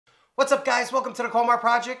What's up, guys? Welcome to the Colmar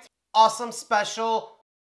Project. Awesome, special,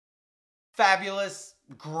 fabulous,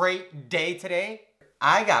 great day today.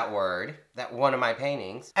 I got word that one of my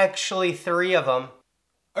paintings, actually 3 of them,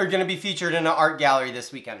 are gonna be featured in an art gallery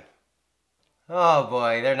this weekend. Oh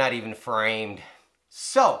boy, they're not even framed.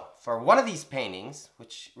 So, for one of these paintings,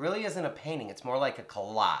 which really isn't a painting, it's more like a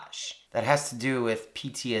collage that has to do with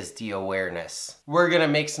PTSD awareness, we're gonna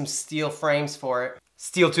make some steel frames for it.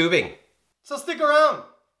 Steel tubing. So stick around.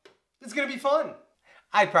 It's gonna be fun.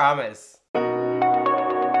 I promise.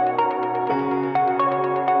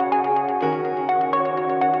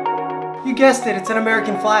 You guessed it, it's an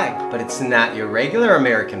American flag, but it's not your regular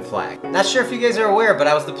American flag. Not sure if you guys are aware, but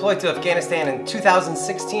I was deployed to Afghanistan in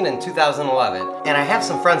 2016 and 2011, and I have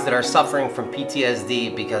some friends that are suffering from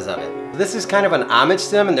PTSD because of it. This is kind of an homage to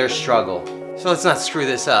them and their struggle. So let's not screw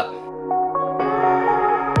this up.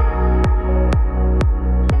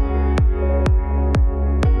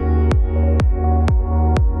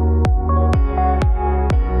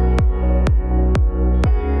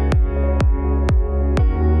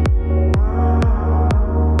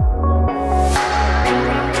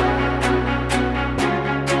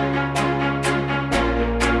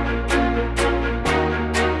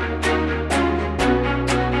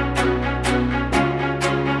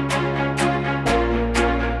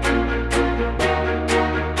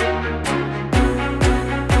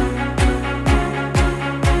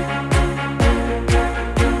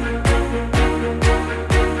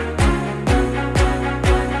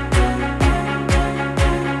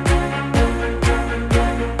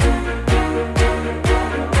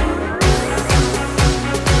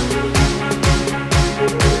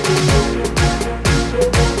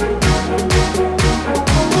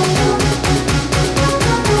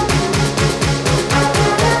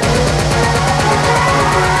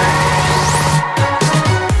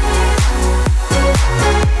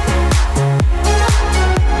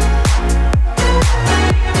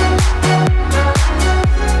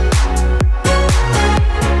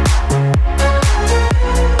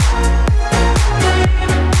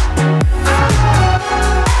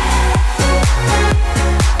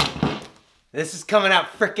 This is coming out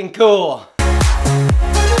freaking cool.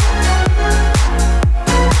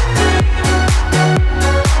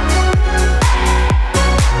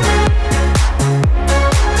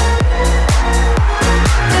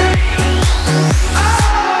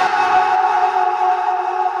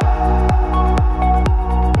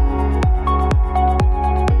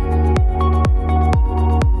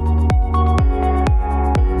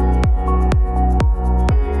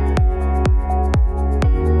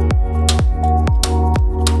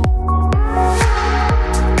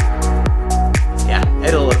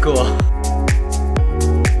 Cool.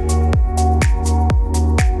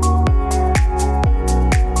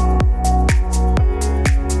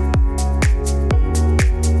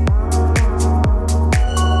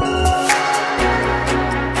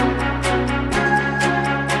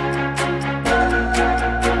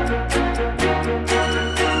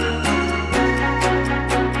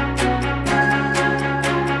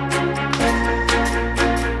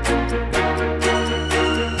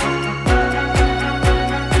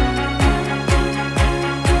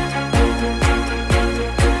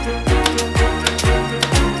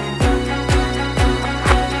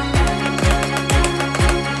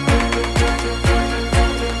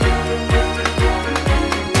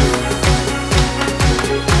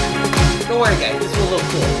 Don't worry, guys, this is a little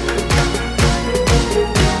cool.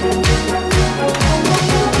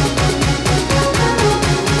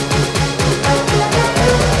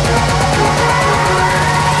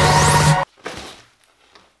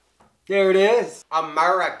 There it is,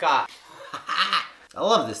 America. I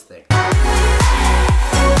love this thing.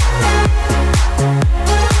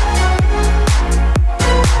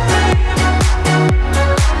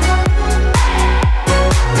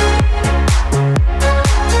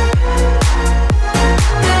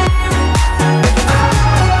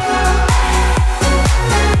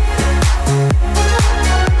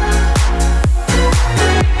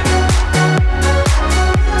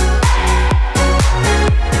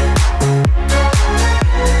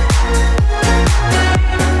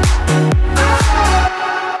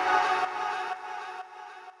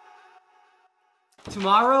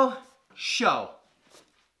 Tomorrow, show.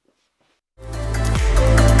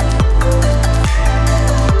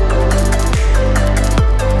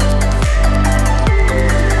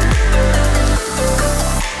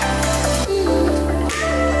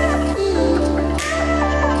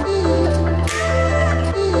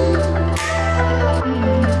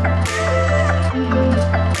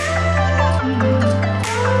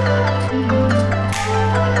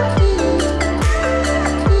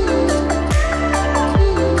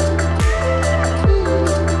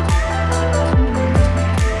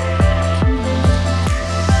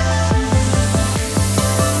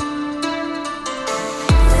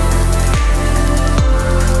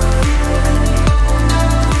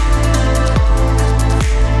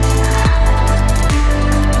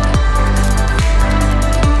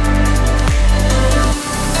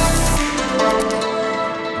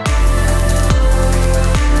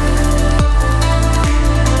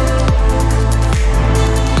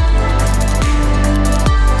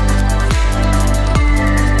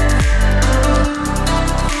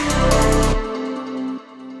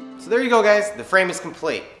 go, guys, the frame is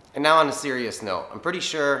complete. And now on a serious note, I'm pretty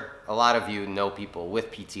sure a lot of you know people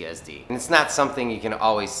with PTSD, and it's not something you can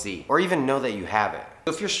always see or even know that you have it.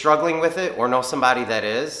 If you're struggling with it or know somebody that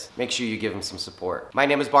is, make sure you give them some support. My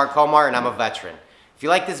name is Bart Komar and I'm a veteran. If you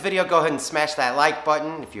like this video, go ahead and smash that like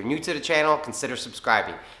button. If you're new to the channel, consider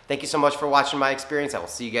subscribing. Thank you so much for watching my experience. I will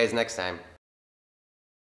see you guys next time.